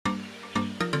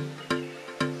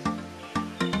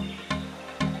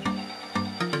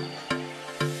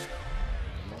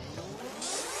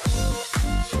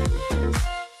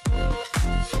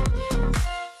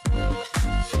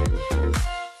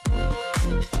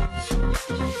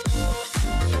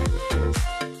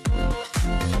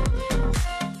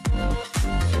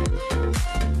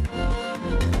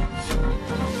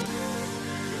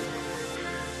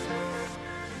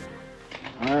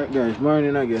Alright guys,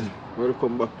 morning again.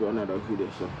 Welcome back to another video.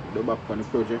 So we're back on the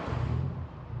project.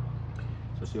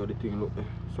 So see how the thing look there.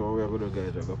 So what we're gonna do,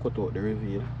 guys, we're gonna cut out the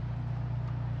reveal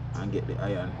and get the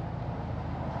iron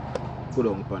put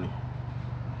on it.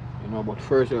 You know, but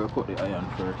first we're gonna cut the iron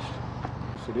first.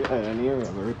 So the iron here we're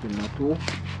gonna rip in a 2.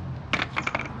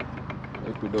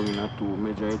 Rip it down in a 2,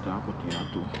 measure it and cut in a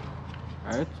 2.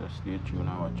 Alright, so stay tuned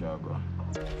and watch how it go.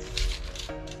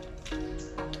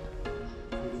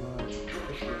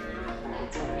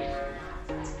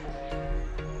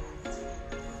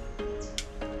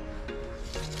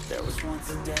 There was once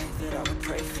a day that I would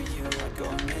pray for you. I'd go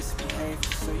and misbehave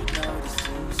just so you notice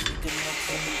too. Sneaking looks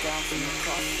up and down from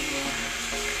across the room.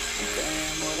 And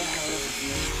damn, what a hell of a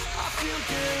view. I feel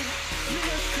good, you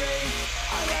look great.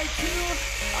 I like you,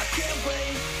 I can't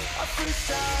wait. Our first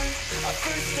time, our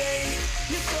first date.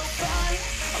 You're so fine,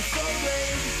 I'm so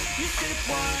late. You sip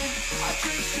wine, I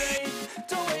drink straight.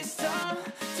 Don't waste time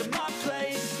to my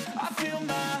place. I feel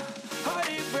my heart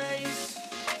erase.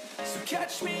 So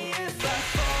catch me if I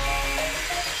fall.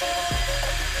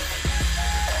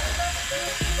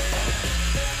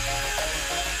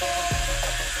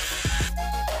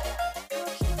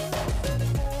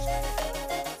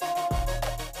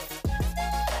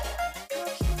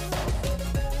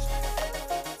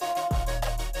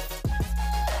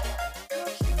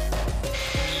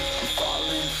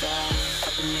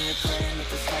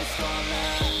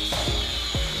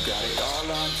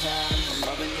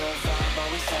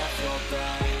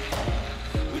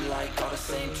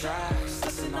 Same tracks,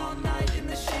 listen all night in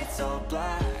the sheets all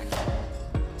black.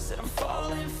 Said I'm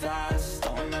falling fast,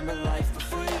 don't remember life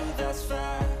before you, that's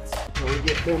facts. So we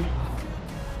get them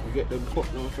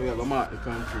cut now, so we have a mark the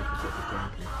concrete to set the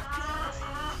concrete.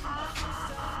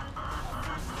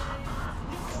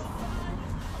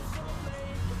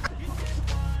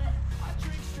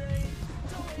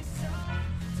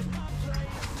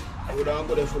 We don't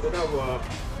go there for the one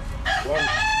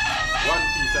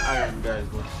piece of iron, guys,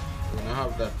 but we don't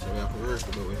have that, so we have to work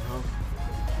with what we have.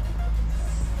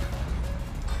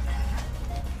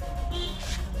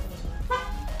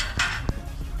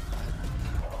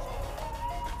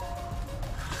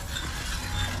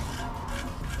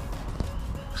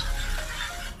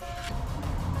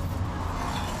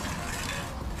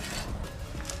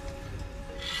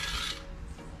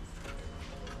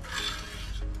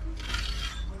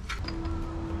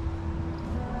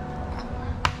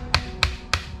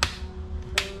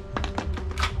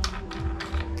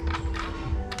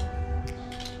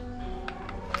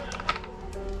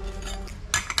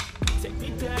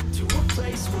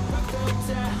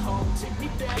 Take me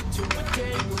back to a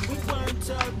day when we weren't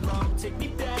alone. Take me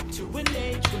back to an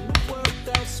age when the world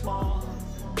felt small.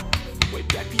 Way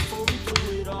back before we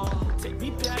blew it all. Take me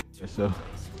back. Yes, so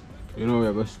you know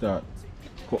we're gonna start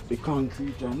cut the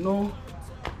concrete and now. An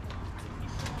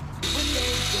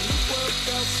age when the world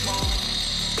felt small.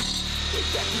 Way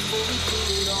back before we blew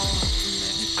it all.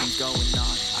 Many things going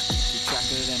on.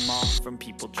 Track of them all, from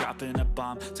people dropping a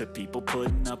bomb to people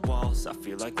putting up walls. I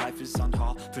feel like life is on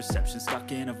hold, perception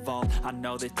stuck in a vault. I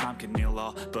know that time can heal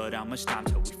all, but how much time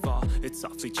till we fall? It's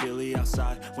awfully chilly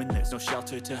outside when there's no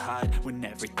shelter to hide. When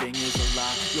everything is a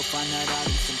lie, you'll find that out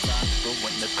in some time. But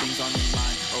when the things on your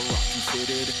mind are all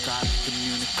considered a crime,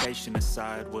 communication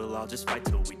aside, we'll all just fight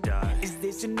till we die. Is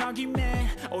this an argument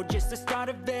or just the start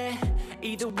of it?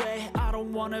 Either way, I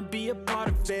don't wanna be a part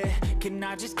of it. Can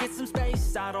I just get some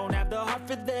space? I don't have the heart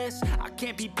for this. I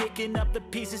can't be picking up the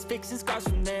pieces, fixing scars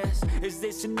from this. Is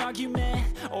this an argument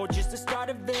or just the start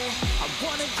of it? I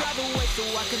wanna drive away so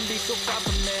I can be so far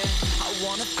from it. I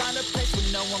wanna find a place where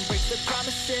no one breaks their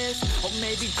promises, or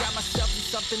maybe drown myself in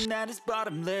something that is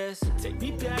bottomless. Take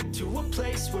me back to a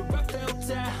place where I felt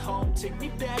at home. Take me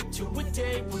back to a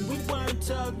day when we weren't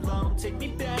alone. Take me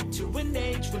back to an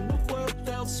age when the world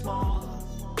felt small.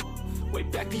 Way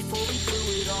back before we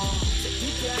blew it all. Take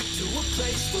me back to a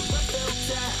place where I felt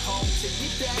at home. Take me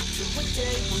back to a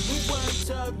day when we weren't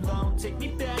alone. Take me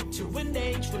back to an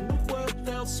age when the world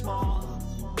felt small.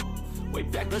 Way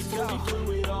back before we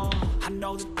blew it all. I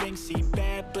know that things seem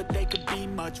bad, but they could be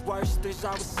much worse. There's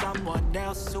always someone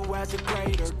else who has a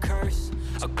greater curse,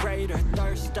 a greater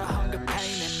thirst, a hunger,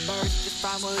 pain, and mirth. Just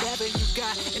find whatever you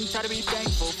got and try to be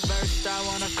thankful first. I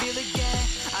wanna feel again,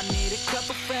 I need a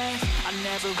couple friends. I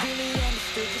never really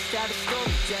understood just how the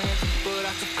story ends, but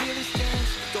I can feel these things,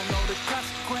 don't know the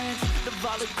consequence. The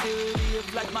volatility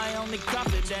of life, my only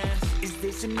confidence. Is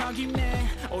this an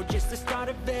argument or just the start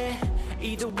of it?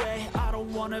 Either way, I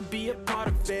don't wanna be a part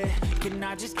of it. Can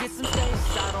I just get some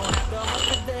space? I don't have the heart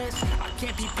for this. I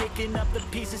can't be picking up the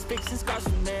pieces, fixing scars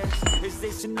from this. Is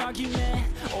this an argument,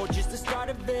 or just the start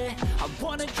of it? I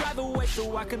wanna drive away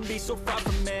so I can be so far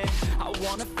from it. I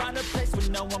wanna find a place where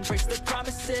no one breaks their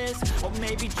promises, or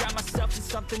maybe drown myself in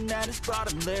something that is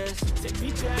bottomless. Take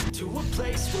me back to a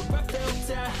place where I felt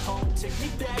at home. Take me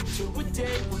back to a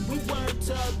day when we weren't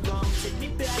alone. Take me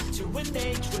back to an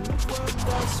age when the world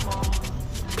felt small.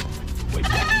 Way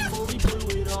back before we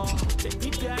blew it all. Take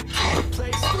me back to a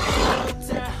place where we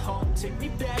felt at home. Take me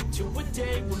back to a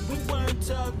day when we weren't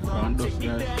alone. Take me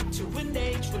back to an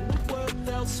age when the world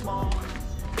felt small.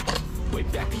 Way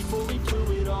back before we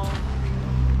blew it all.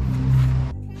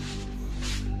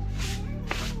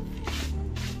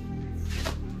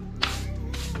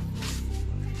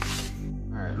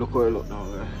 Alright, look how it look now,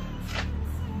 guys.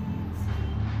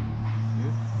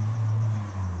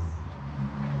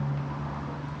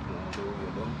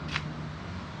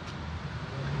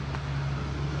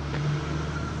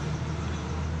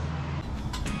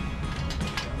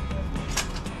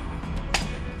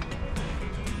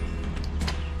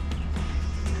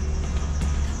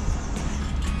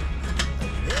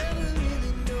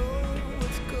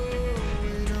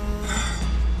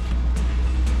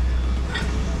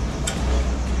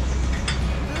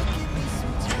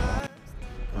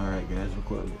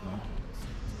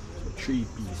 Three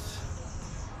piece.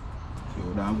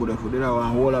 So that's good if you did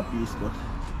one whole piece, but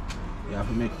you have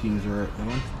to make things right, you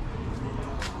know?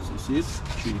 So see it?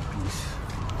 3 piece.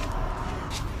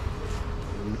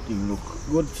 Everything look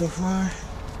good so far.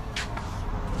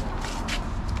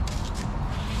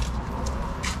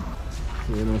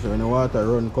 So you know, so when the water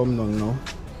run come down now,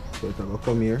 so it's gonna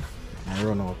come here and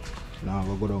run out. Now I'm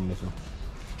gonna go down this one.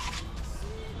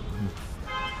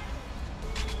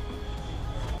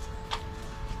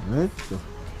 Right, so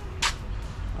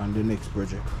on the next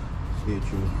project, stay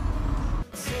tuned.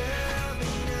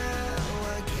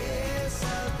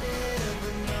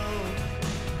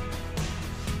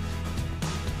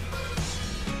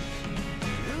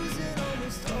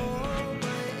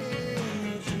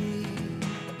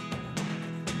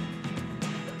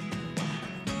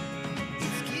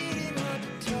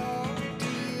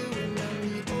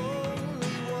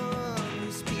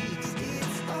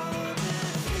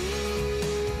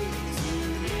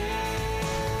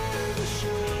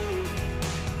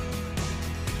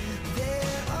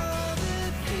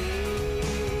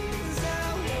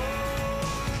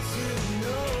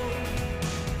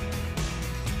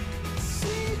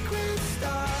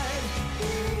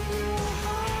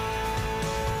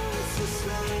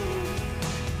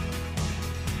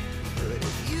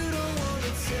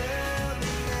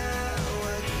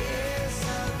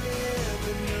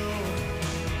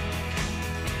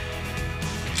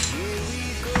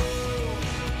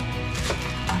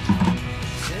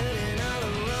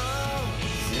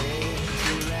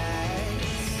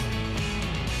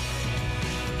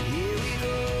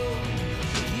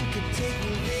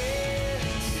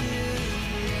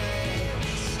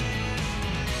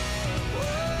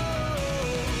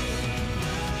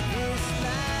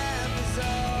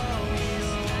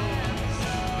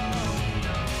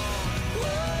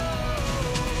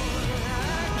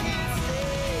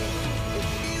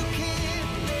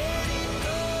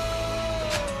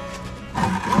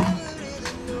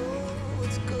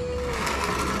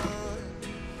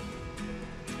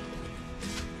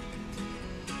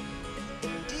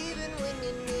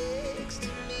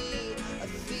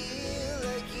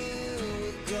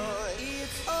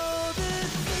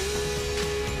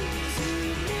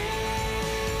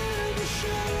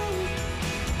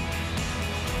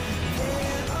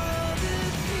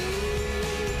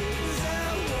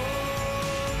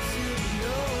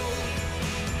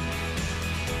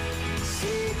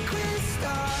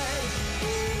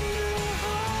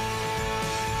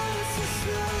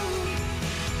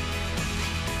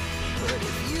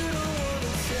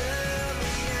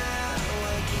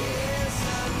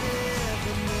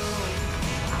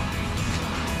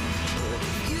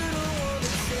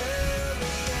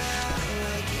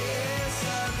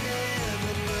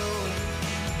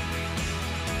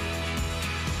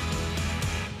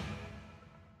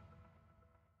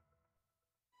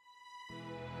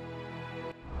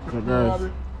 So guys,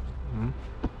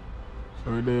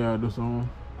 so we're there do some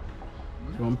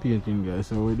painting, guys.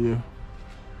 So we're there,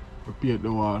 we paint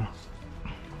the wall.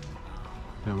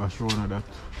 Never shown her that.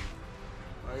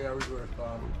 Oh yeah, we do it,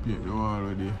 we paint the wall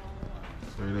with there.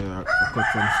 So we're there, I cut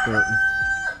some skirting.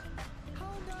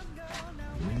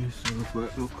 Yes, so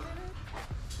look.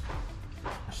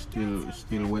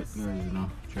 Still wet, guys, you know.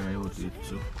 Try out it,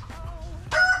 so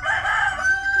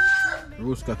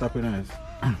Rose cut up nice.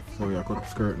 So we cut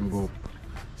skirt and go up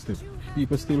step.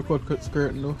 People still cut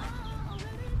skirt though.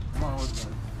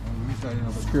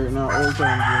 Skirt now all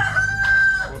time just.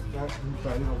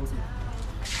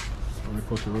 So we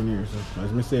cut it on here. So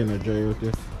as I saying, I dry out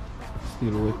this.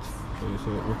 Still wet. So you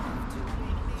see it look.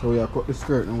 So we cut the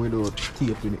skirt and without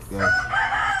tape in it, guys.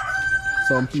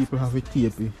 Some people have it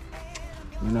tapey.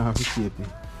 We don't have it tapey.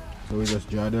 So we just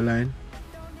draw the line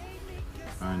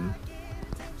and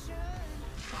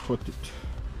cut it.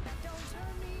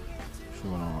 Show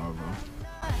now how I go.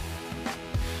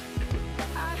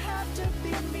 I have to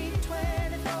be me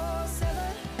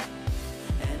 24/7,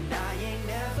 and I ain't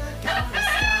never gonna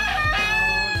stop.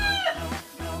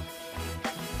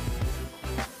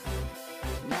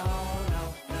 No, no,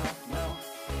 no, no.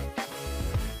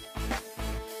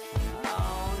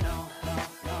 Oh no, no,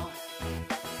 no.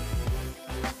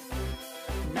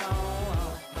 No,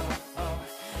 oh, oh,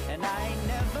 and I ain't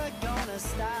never gonna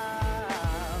stop.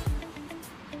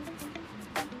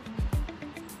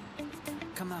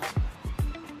 Come on,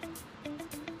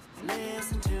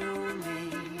 listen to me.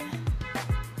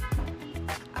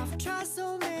 I've tried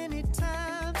so many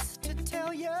times to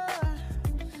tell you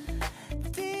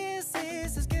this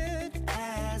is as good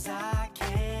as I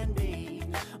can be.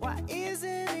 Why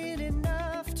isn't it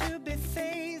enough to be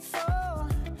faithful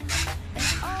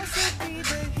and also be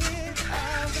the hit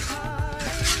of the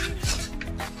party?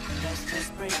 Let's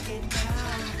just break it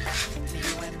down to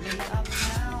you and me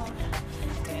uptown,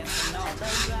 dancing all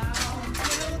around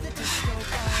till the disco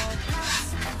ball pops.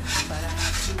 But I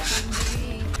have to be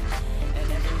me, and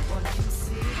everyone can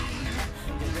see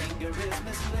your anger is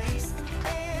misplaced.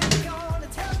 And I'm gonna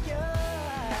tell you,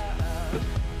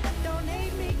 don't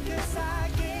hate me 'cause I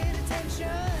get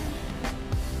attention.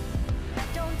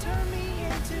 Don't turn me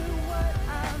into what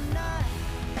I'm not.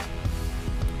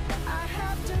 I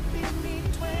have to be me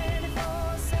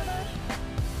 24/7,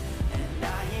 and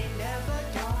I ain't never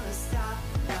gonna stop.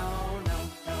 No, no,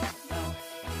 no, no.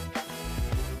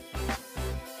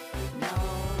 No,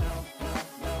 no, no,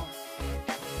 no.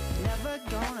 Never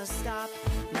gonna stop.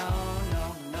 No, no,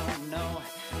 no, no.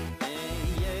 Yeah,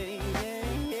 yeah, yeah,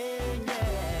 yeah,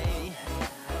 yeah.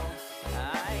 I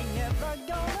ain't never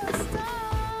gonna stop.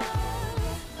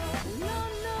 No,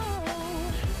 no.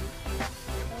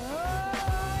 Oh,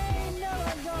 I ain't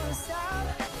never gonna stop.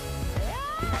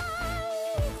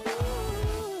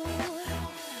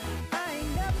 I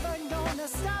ain't never gonna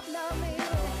stop now,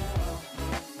 baby.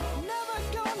 Never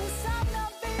gonna stop now,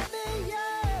 baby.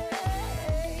 Yeah,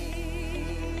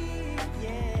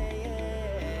 yeah,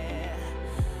 yeah.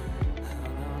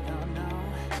 No, no, no.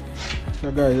 So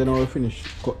guys, you know we finished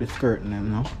cut the skirt and them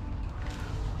now.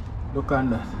 Look on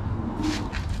that.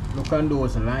 Look on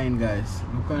those line, guys.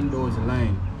 Look on those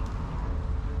line.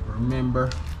 Remember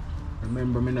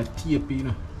me not tape, you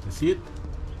know. You see it?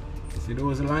 You see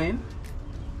those line?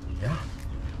 Yeah.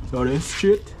 So they're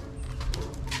straight.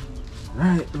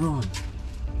 Right round.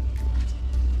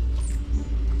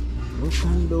 Look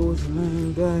on those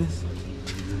line, guys.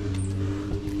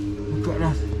 Look at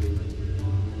that.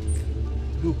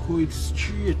 Look how it's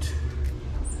straight.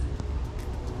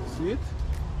 See it?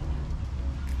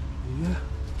 Yeah.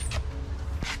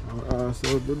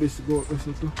 So do this go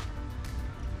also too.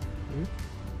 Yeah.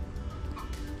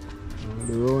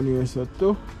 The round here so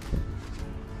too.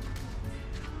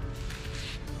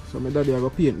 So my daddy I go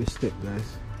paint this step,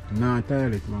 guys. Nah,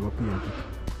 toilet, I go paint it.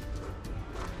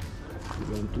 We're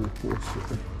going to post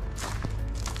it.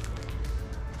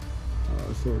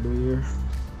 So the here.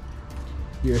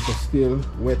 Here's a still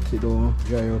wet, it don't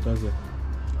dry out as well.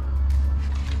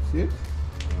 See it?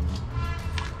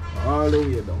 All the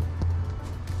way down.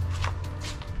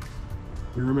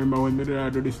 You remember when I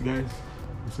do this, guys?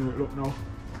 You see it look now?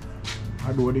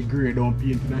 I do the grey down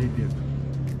paint in it yet.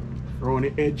 Around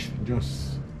the edge,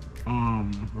 just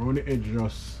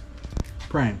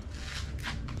prime.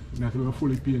 Not even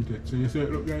fully painted. So you see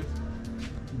it look, guys?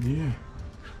 Yeah.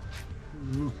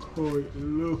 Look how it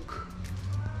look.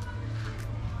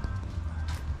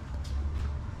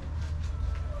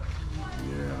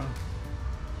 Yeah.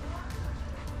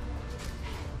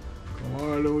 Come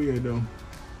all the way down.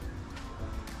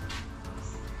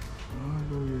 All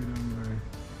the way down, guys.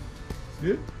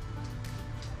 See it?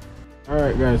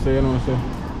 Alright guys, so you know, so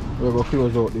we're going to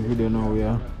close out the video now,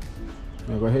 yeah.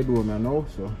 We're going to head home now,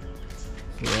 so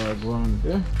I go on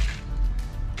there.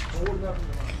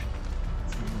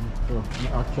 So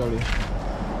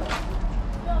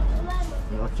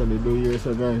I actually do here,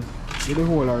 so guys, do the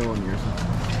whole around here, so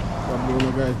probably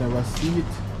you guys never see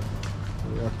it.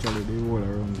 We actually do the whole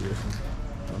around here,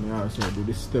 so and we also do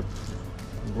this step,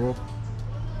 go up,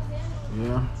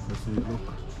 yeah, let's see it look.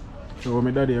 So what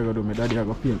my daddy I do, my daddy I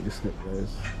go paint this step,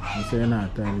 guys. I say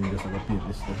not time him just I go paint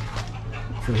this step.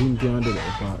 So him can do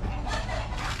that party.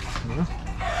 Yeah?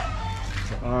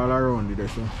 So all around it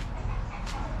so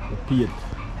the paint.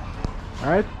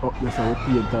 Alright? Up there so we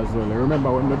paint as well.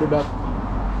 Remember when we do that?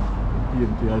 We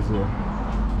paint as well.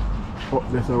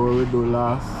 Up there so what we do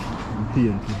last and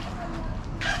paint.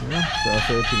 Yeah? So that's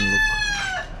how everything look.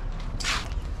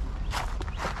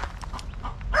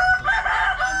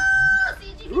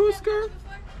 Roosker?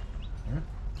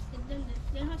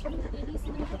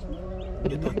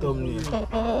 Get a thumbnail.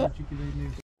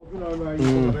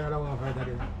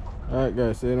 Alright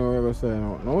guys, so you know we're going to sign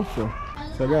out now.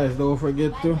 So guys, don't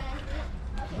forget to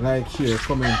like, share,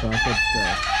 comment and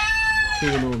subscribe.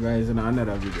 See you now guys in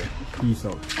another video. Peace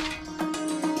out.